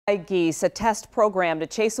Geese, a test program to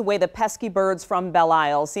chase away the pesky birds from Belle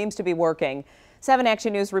Isle, seems to be working. 7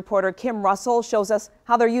 Action News reporter Kim Russell shows us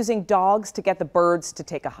how they're using dogs to get the birds to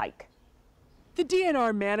take a hike. The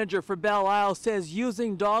DNR manager for Belle Isle says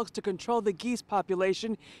using dogs to control the geese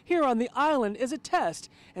population here on the island is a test,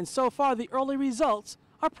 and so far the early results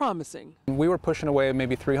are promising. We were pushing away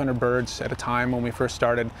maybe 300 birds at a time when we first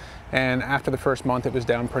started, and after the first month it was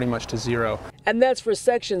down pretty much to 0. And that's for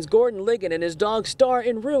sections Gordon Ligon and his dog Star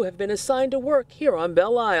and Rue have been assigned to work here on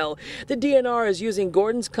Belle Isle. The DNR is using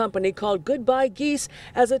Gordon's company called Goodbye Geese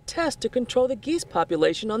as a test to control the geese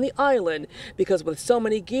population on the island, because with so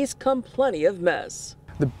many geese come plenty of mess.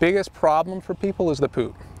 The biggest problem for people is the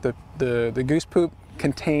poop. The goose poop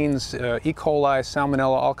contains E. coli,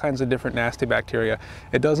 salmonella, all kinds of different nasty bacteria.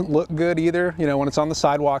 It doesn't look good either. You know, when it's on the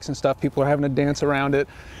sidewalks and stuff, people are having to dance around it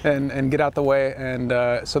and get out the way, and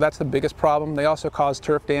so that's the biggest problem. They also cause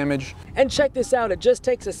turf damage. And check this out, it just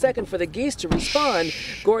takes a second for the geese to respond.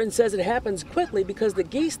 Gordon says it happens quickly because the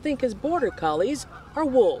geese think his border collies are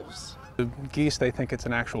wolves. The geese, they think it's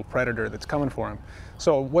an actual predator that's coming for them.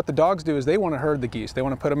 So what the dogs do is they want to herd the geese. They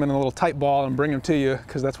want to put them in a little tight ball and bring them to you,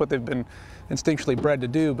 because that's what they've been instinctually bred to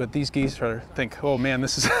do. But these geese think, oh man,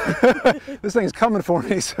 this is this thing's coming for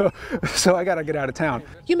me, so I got to get out of town.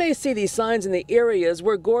 You may see these signs in the areas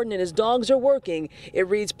where Gordon and his dogs are working. It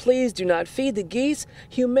reads, "Please do not feed the geese.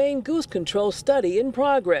 Humane goose control study in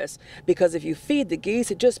progress." Because if you feed the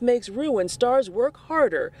geese, it just makes Rue and Star's work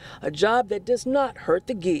harder, a job that does not hurt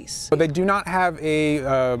the geese. But they do not have a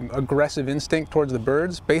aggressive instinct towards the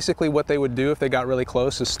birds. Basically what they would do if they got really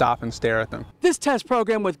close is stop and stare at them. This test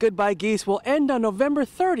program with Goodbye Geese will end on November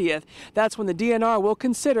 30th. That's when the DNR will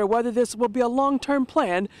consider whether this will be a long-term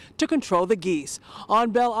plan to control the geese. On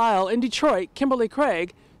Belle Isle in Detroit, Kimberly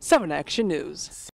Craig, 7 Action News.